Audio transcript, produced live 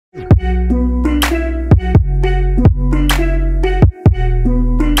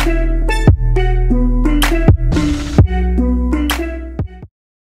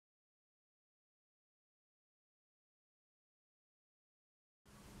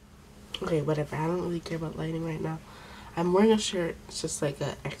Okay, whatever. I don't really care about lighting right now. I'm wearing a shirt. It's just like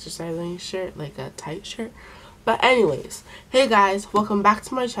a exercising shirt, like a tight shirt. But anyways, hey guys, welcome back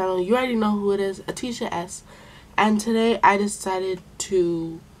to my channel. You already know who it is, Attesha S. And today I decided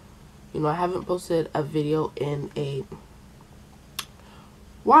to, I haven't posted a video in a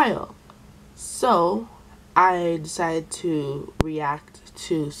while. So I decided to react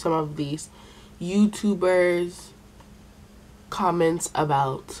to some of these YouTubers' comments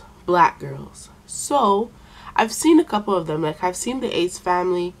about black girls. So I've seen a couple of them. Like, I've seen the Ace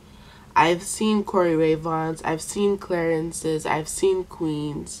family, I've seen CORIE RAYVON'S, I've seen CLARENCE's, I've seen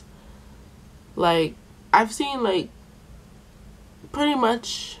Queen's. Like, I've seen, like, pretty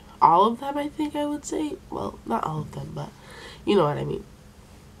much all of them, I think I would say. Well, not all of them, but you know what I mean.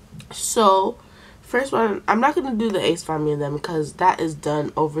 So, first one, I'm not going to do the Ace family and them because that is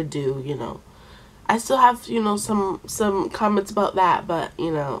done, overdue, I still have, some comments about that, but,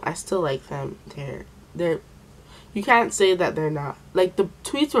 I still like them. They're you can't say that they're not. Like, the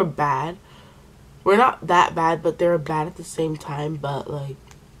tweets were bad. We're not that bad, but they were bad at the same time. But, like,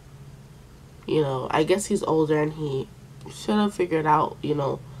 I guess he's older and he should have figured out,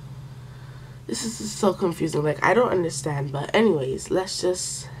 This is so confusing. Like, I don't understand. But anyways, let's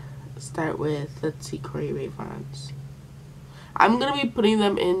just start with, let's see, CORIE RAYVON'S. I'm going to be putting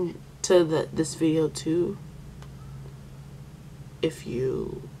them into this video too. If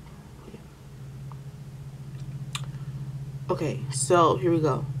you... Okay, so here we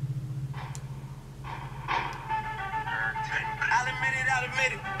go.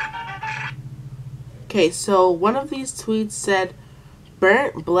 Okay, so one of these tweets said,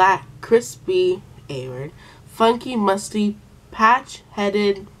 burnt, black, crispy, A-word, funky, musty,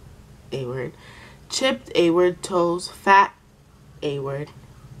 patch-headed, A-word, chipped, A-word, toes, fat, A-word,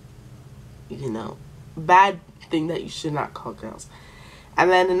 bad thing that you should not call girls. And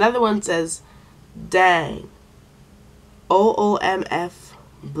then another one says, dang, OOMF,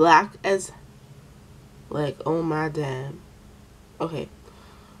 black as, like, oh my damn. Okay.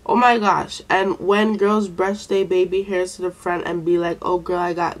 Oh my gosh. And when girls brush their baby hairs to the front and be like, oh girl,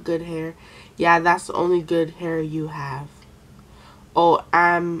 I got good hair. Yeah, that's the only good hair you have. Oh,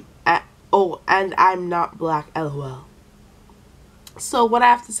 and I'm not black, LOL. So what I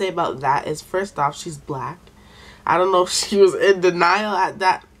have to say about that is, first off, she's black. I don't know if she was in denial at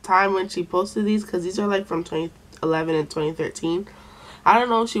that time when she posted these, because these are like from 2011 and 2013. I don't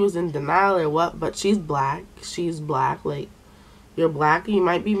know if she was in denial or what, but she's black. She's black. Like, you're black. You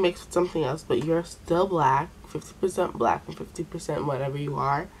might be mixed with something else, but you're still black. 50% black and 50% whatever you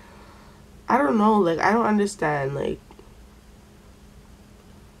are. I don't know. Like, I don't understand. Like,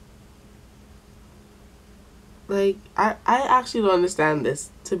 I actually don't understand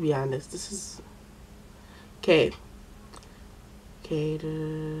this, to be honest. This is... Okay.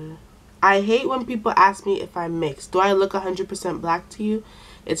 I hate when people ask me if I'm mixed. Do I look 100% black to you?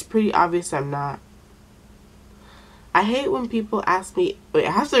 It's pretty obvious I'm not. I hate when people ask me... Wait,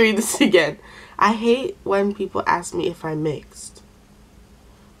 I have to read this again. I hate when people ask me if I'm mixed.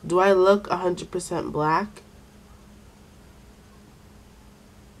 Do I look 100% black?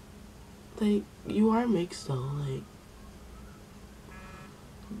 Like, you are mixed though. Like,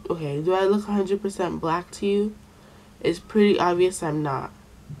 okay, do I look 100% black to you? It's pretty obvious I'm not.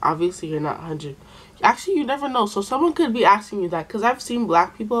 Obviously, you're not 100. Actually, you never know. So someone could be asking you that, because I've seen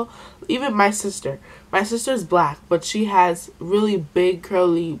black people. Even my sister. My sister's black, but she has really big,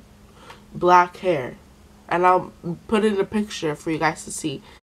 curly, black hair. And I'll put in a picture for you guys to see.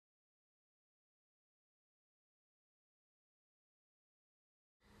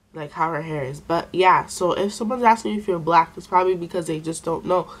 Like, how her hair is. But yeah, so if someone's asking you if you're black, it's probably because they just don't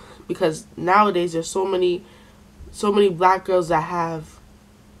know. Because nowadays there's so many black girls that have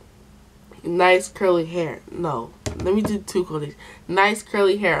nice curly hair. No, let me do two curly. Nice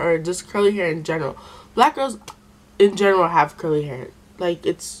curly hair, or just curly hair in general. Black girls in general have curly hair. Like,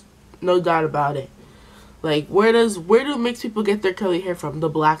 it's no doubt about it. Like, where do mixed people get their curly hair from? The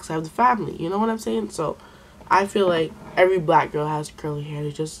black side of the family. You know what I'm saying? So I feel like every black girl has curly hair.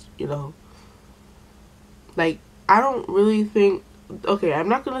 They just, like, I don't really think, okay, I'm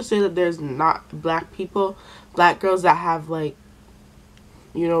not going to say that there's not black girls that have, like,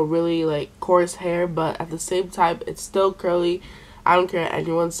 really, like, coarse hair, but at the same time, it's still curly. I don't care what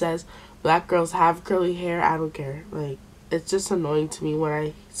anyone says. Black girls have curly hair. I don't care. Like, it's just annoying to me when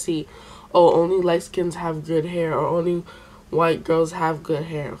I see, oh, only light skins have good hair, or only white girls have good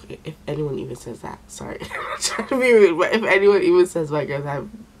hair. Okay, if anyone even says that. Sorry. I'm not trying to be rude, but if anyone even says white girls have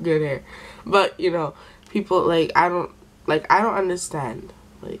good hair. But, people, like, I don't understand.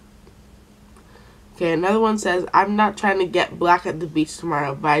 Like, Okay, another one says, I'm not trying to get black at the beach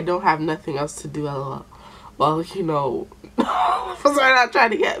tomorrow, but I don't have nothing else to do, lol. Well, you know, I'm not trying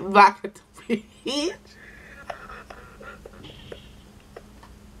to get black at the beach.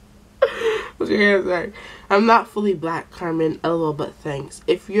 Sorry. I'm not fully black, Carmen, lol, but thanks.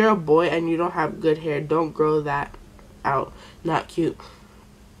 If you're a boy and you don't have good hair, don't grow that out. Not cute.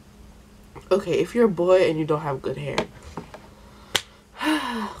 Okay, if you're a boy and you don't have good hair.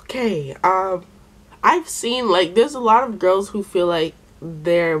 Okay, I've seen, like, there's a lot of girls who feel like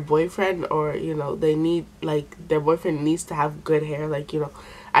their boyfriend, or, you know, they need, like, their boyfriend needs to have good hair, like, you know,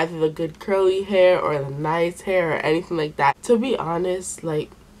 either the good curly hair or the nice hair or anything like that. To be honest,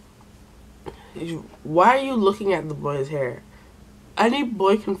 like, why are you looking at the boy's hair? Any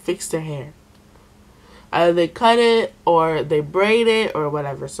boy can fix their hair. Either they cut it or they braid it or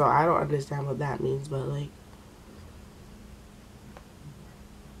whatever, so I don't understand what that means, but, like,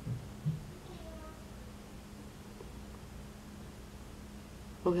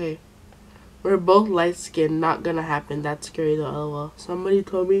 okay, we're both light skinned, not gonna happen. That's scary though, lol. Somebody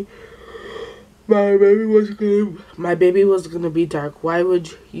told me my baby was gonna be dark. Why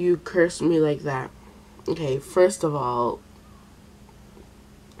would you curse me like that? Okay, first of all,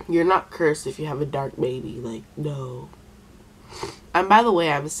 you're not cursed if you have a dark baby. Like, no. And by the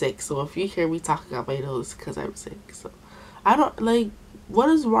way, I'm sick, so if you hear me talking out my nose, because I'm sick. So I don't, like, what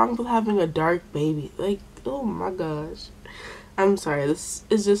is wrong with having a dark baby? Like, oh my gosh. I'm sorry, this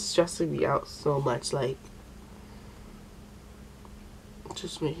is just stressing me out so much, like,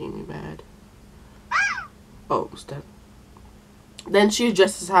 just making me mad. Oh, it's dead. Then she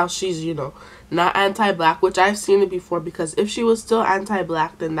addresses how she's, you know, not anti-black, which I've seen it before, because if she was still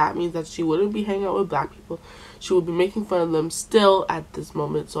anti-black, then that means that she wouldn't be hanging out with black people. She would be making fun of them still at this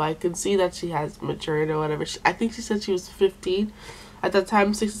moment, so I can see that she has matured or whatever. I think she said she was 15 at that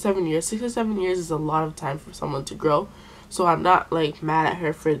time, 6 to 7 years. 6 to 7 years is a lot of time for someone to grow. So I'm not, like, mad at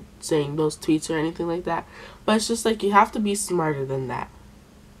her for saying those tweets or anything like that. But it's just, like, you have to be smarter than that.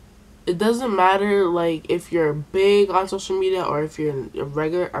 It doesn't matter, like, if you're big on social media or if you're a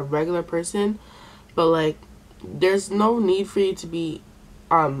regular person. But, like, there's no need for you to be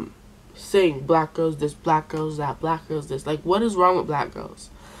saying black girls this, black girls that, black girls this. Like, what is wrong with black girls?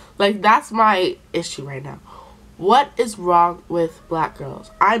 Like, that's my issue right now. What is wrong with black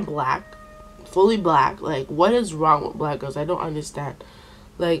girls? I'm black. Fully black. Like, what is wrong with black girls? I don't understand.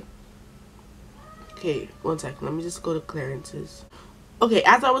 Like, okay, one second, let me just go to Clarence's. Okay,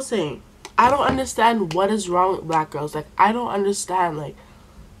 as I was saying, I don't understand what is wrong with black girls. Like, I don't understand. Like,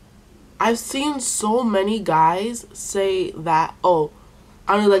 I've seen so many guys say that, oh,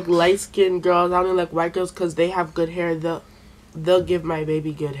 I only like light-skinned girls, I only like white girls because they have good hair, they'll give my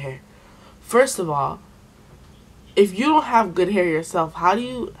baby good hair. First of all, if you don't have good hair yourself, how do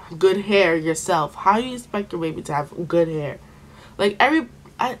you expect your baby to have good hair? Like,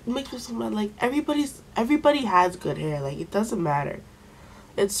 it makes me so mad. Like, everybody has good hair. Like, it doesn't matter.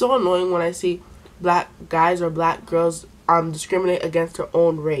 It's so annoying when I see black guys or black girls discriminate against their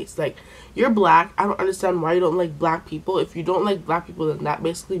own race. Like, you're black. I don't understand why you don't like black people. If you don't like black people, then that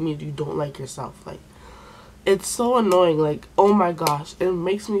basically means you don't like yourself. Like, it's so annoying. Like, oh my gosh, it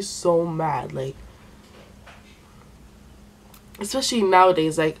makes me so mad. Like, especially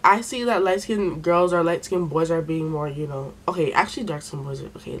nowadays, like, I see that light-skinned girls or light-skinned boys are being more, you know, okay, actually dark-skinned boys,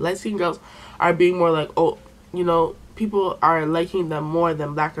 okay, light-skinned girls are being more like, oh, you know, people are liking them more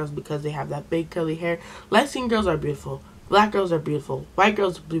than black girls because they have that big curly hair. Light-skinned girls are beautiful. Black girls are beautiful. White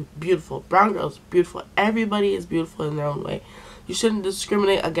girls are beautiful. Brown girls are beautiful. Everybody is beautiful in their own way. You shouldn't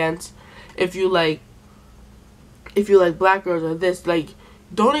discriminate against if you like black girls or this. Like,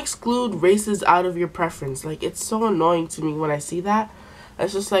 don't exclude races out of your preference. Like, it's so annoying to me when I see that.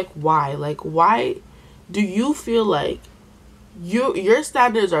 It's just like, why? Like, why do you feel like your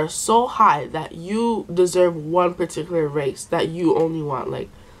standards are so high that you deserve one particular race that you only want? Like,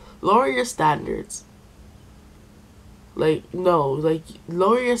 lower your standards. Like, no, like,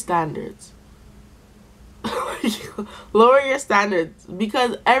 lower your standards. Lower your standards,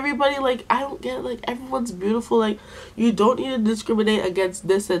 because everybody, like, I don't get it, like, everyone's beautiful. Like, you don't need to discriminate against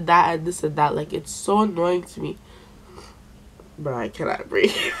this and that and this and that. Like, it's so annoying to me, bro. I cannot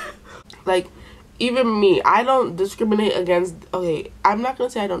breathe. Like, even me, I don't discriminate against, okay, I'm not gonna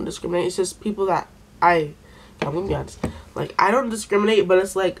say I don't discriminate, it's just people that I'm gonna be honest, like, I don't discriminate, but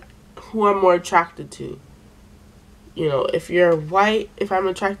it's like who I'm more attracted to. You know, if you're white, if I'm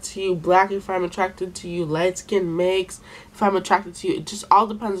attracted to you, black, if I'm attracted to you, light skin, mix, if I'm attracted to you, it just all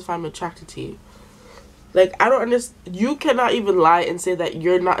depends if I'm attracted to you. Like, I don't understand, you cannot even lie and say that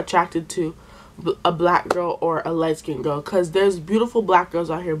you're not attracted to a black girl or a light-skinned girl, because there's beautiful black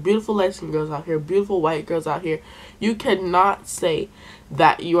girls out here, beautiful light-skinned girls out here, beautiful white girls out here. You cannot say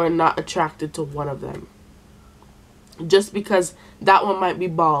that you are not attracted to one of them just because that one might be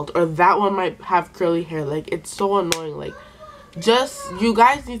bald or that one might have curly hair. Like, it's so annoying. Like, just, you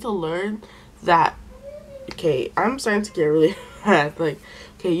guys need to learn that, okay, I'm starting to get really mad. Like,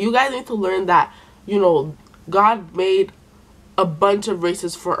 okay, you guys need to learn that, you know, God made a bunch of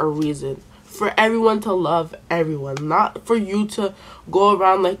races for a reason. For everyone to love everyone. Not for you to go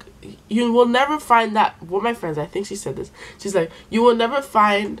around like, you will never find that, one of my friends, I think she said this. She's like, you will never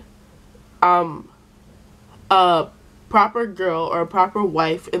find a proper girl or a proper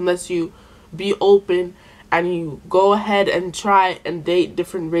wife unless you be open and you go ahead and try and date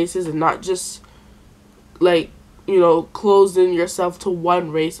different races and not just, like, you know, closing yourself to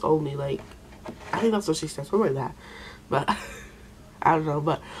one race only. Like, I think that's what she said, something like that. But I don't know.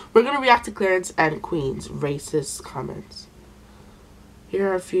 But we're gonna react to Clarence and Queen's racist comments. Here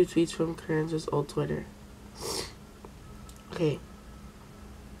are a few tweets from Clarence's old Twitter. Okay.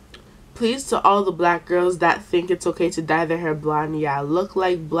 Please to all the black girls that think it's okay to dye their hair blonde, yeah, look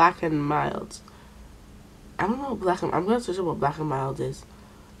like Black and Mild. I don't know what Black and, I'm gonna search up what Black and Mild is.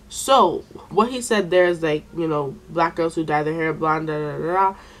 So what he said there is like, you know, black girls who dye their hair blonde, da da da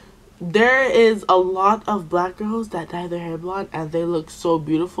da. There is a lot of black girls that dye their hair blonde and they look so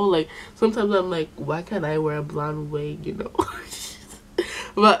beautiful. Like, sometimes I'm like, why can't I wear a blonde wig, you know?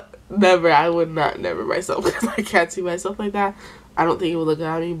 But never, I would not, never myself, because I can't see myself like that. I don't think it would look good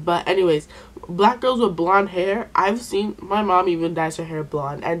on me. But anyways, black girls with blonde hair, I've seen, my mom even dyes her hair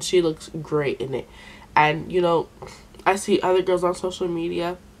blonde and she looks great in it. And, you know, I see other girls on social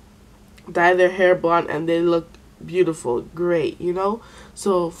media dye their hair blonde and they look beautiful, great, you know.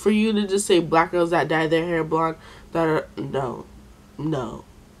 So for you to just say black girls that dye their hair blonde, that are, no,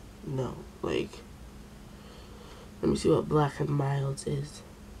 like, let me see what Black and Mild is.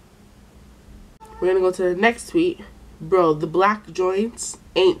 We're gonna go to the next tweet. Bro, the black joints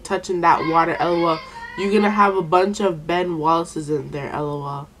ain't touching that water, lol. You're gonna have a bunch of Ben Wallaces in there,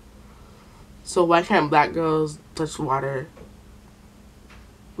 lol. So why can't black girls touch water?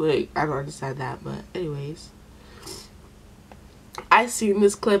 Like, I don't understand that, but anyways, I seen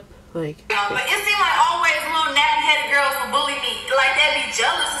this clip, like, but it seemed like always little nappy-headed girls would bully me, like they'd be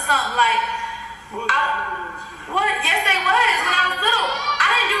jealous or something. Like, what? Yes, they was when I was little. I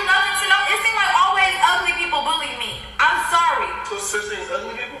didn't do nothing to know. It seemed like always ugly people bullied me. I'm sorry. So such things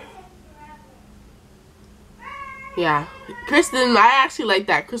ugly people? Yeah, Kristen, I actually like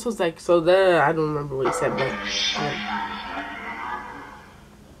that. Chris was like, so the, I don't remember what he said, but yeah.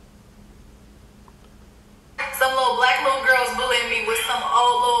 Some little black little girls bullying me with some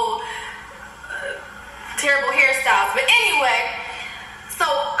old little terrible hairstyles. But anyway, so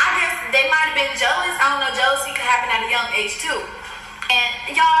I guess they might have been jealous. I don't know, jealousy could happen at a young age too.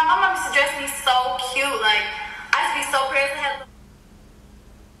 And y'all, my mom used to dress me so cute. Like, I used to be so pretty.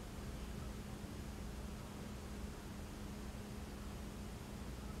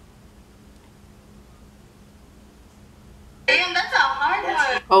 Damn, that's a hard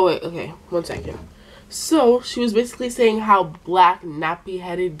one. Oh wait, okay, 1 second. So she was basically saying how black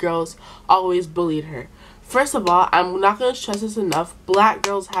nappy-headed girls always bullied her. First of all, I'm not going to stress this enough. Black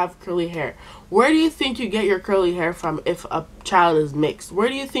girls have curly hair. Where do you think you get your curly hair from if a child is mixed? Where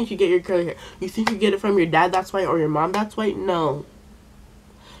do you think you get your curly hair? You think you get it from your dad that's white or your mom that's white? No.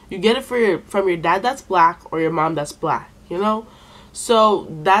 You get it from your dad that's black or your mom that's black, you know? So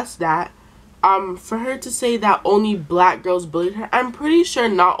that's that. For her to say that only black girls bullied her, I'm pretty sure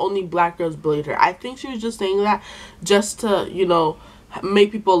not only black girls bullied her. I think she was just saying that just to, you know,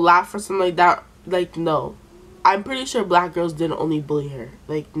 make people laugh or something like that. Like, no. I'm pretty sure black girls didn't only bully her.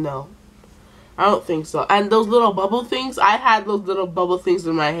 Like, no. I don't think so. And those little bubble things, I had those little bubble things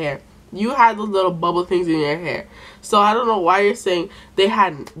in my hair. You had those little bubble things in your hair. So I don't know why you're saying they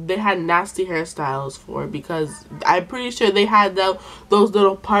had nasty hairstyles for, because I'm pretty sure they had those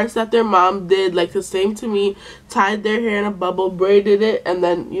little parts that their mom did, like the same to me, tied their hair in a bubble, braided it, and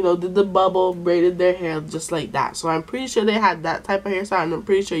then, you know, did the bubble, braided their hair just like that. So I'm pretty sure they had that type of hairstyle, and I'm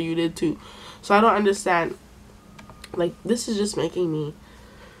pretty sure you did too. So I don't understand. Like, this is just making me,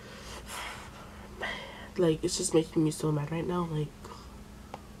 like, it's just making me so mad right now. Like,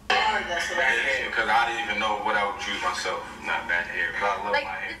 because I didn't even know what I would choose myself. Not that hair, but I love like,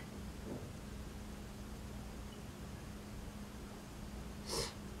 my hair.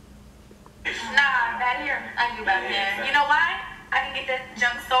 Nah, bad hair. I do bad hair. You know why? I can get that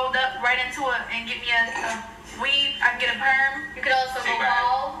junk sold up right into it and get me a weave. I can get a perm. You could also go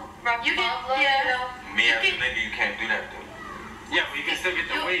bald. You can, yeah. Me as a nigga, you can't do that though. Yeah, but you can still get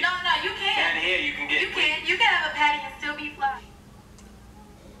the weight. No, you can. Down here, you can get. You can have a patty and still be fly.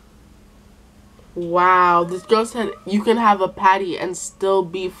 Wow, this girl said you can have a patty and still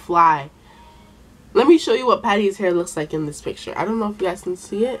be fly. Let me show you what Patty's hair looks like in this picture. I don't know if you guys can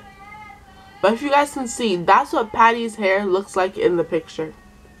see it, but if you guys can see, that's what Patty's hair looks like in the picture.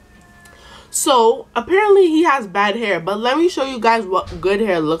 So apparently he has bad hair, but let me show you guys what good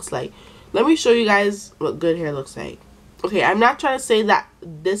hair looks like. Let me show you guys what good hair looks like. Okay, I'm not trying to say that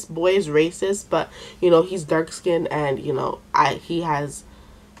this boy is racist, but you know, he's dark skinned, and you know, he has,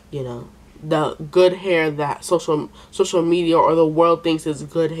 you know, the good hair that social media or the world thinks is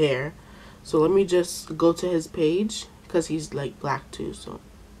good hair. So let me just go to his page, because he's like black too. So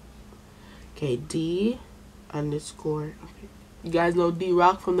okay, D_. Okay. You guys know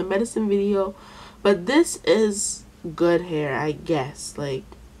D-Rock from the medicine video, but this is good hair, I guess. Like,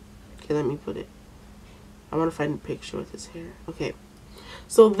 okay, let me put it. I want to find a picture with his hair. Okay,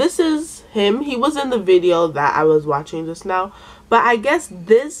 so this is him. He was in the video that I was watching just now, but I guess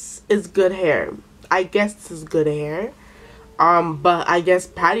this is good hair. I guess this is good hair. But I guess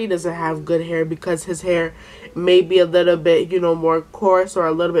Patty doesn't have good hair because his hair may be a little bit, you know, more coarse or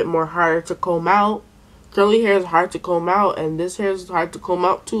a little bit more harder to comb out. Curly hair is hard to comb out, and this hair is hard to comb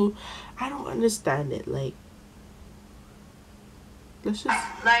out too. I don't understand it. Like, let's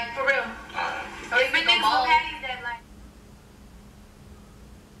just like for real. It's been niggas with patties that like.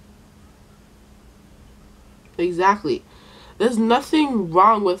 exactly. There's nothing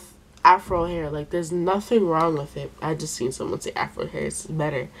wrong with Afro hair. Like, there's nothing wrong with it. I just seen someone say Afro hair is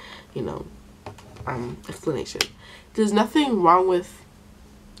better, you know, explanation. There's nothing wrong with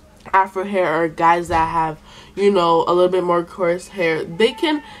Afro hair or guys that have, you know, a little bit more coarse hair. They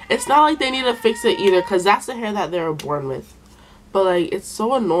can, it's not like they need to fix it either, because that's the hair that they were born with. But like, it's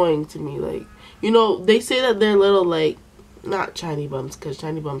so annoying to me. Like, you know, they say that they're little, like, not shiny bumps, because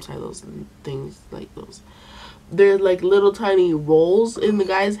shiny bumps are those things like those. They're like little tiny rolls in the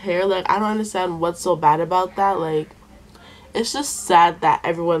guy's hair. Like, I don't understand what's so bad about that. Like, it's just sad that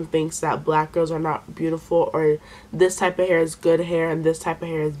everyone thinks that black girls are not beautiful, or this type of hair is good hair and this type of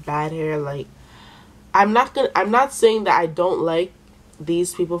hair is bad hair. Like, I'm not saying that I don't like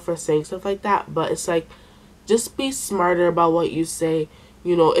these people for saying stuff like that, but it's like, just be smarter about what you say.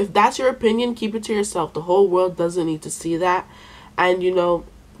 You know, if that's your opinion, keep it to yourself. The whole world doesn't need to see that. And you know,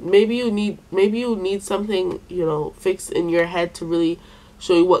 maybe you need something, you know, fixed in your head to really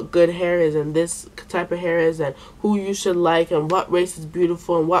show you what good hair is and this type of hair is, and who you should like, and what race is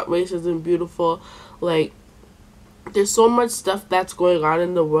beautiful and what race isn't beautiful. Like, there's so much stuff that's going on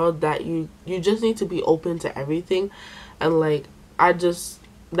in the world that you just need to be open to everything. And like,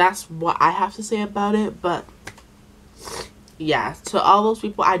 that's what I have to say about it. But yeah, to all those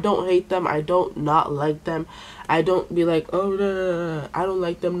people, I don't hate them. I don't not like them. I don't be like, oh, I don't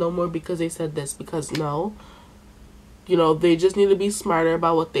like them no more because they said this. Because no, you know, they just need to be smarter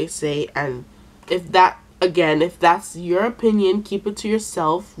about what they say. And if that's your opinion, keep it to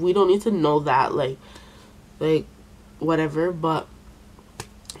yourself. We don't need to know that. Like whatever. But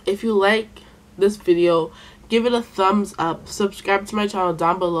if you like this video, give it a thumbs up. Subscribe to my channel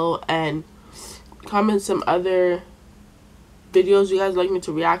down below, and comment some other videos you guys like me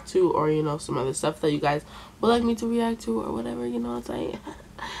to react to, or you know, some other stuff that you guys would like me to react to, or whatever, you know what I'm saying.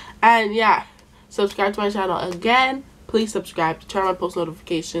 And yeah, subscribe to my channel again. Please subscribe, turn on post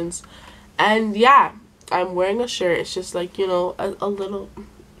notifications. And yeah, I'm wearing a shirt. It's just like, you know, a little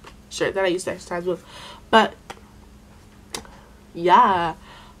shirt that I used to exercise with. But yeah,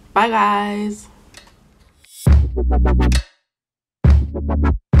 bye guys.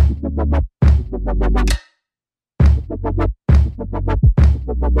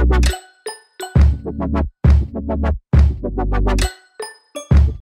 Bye.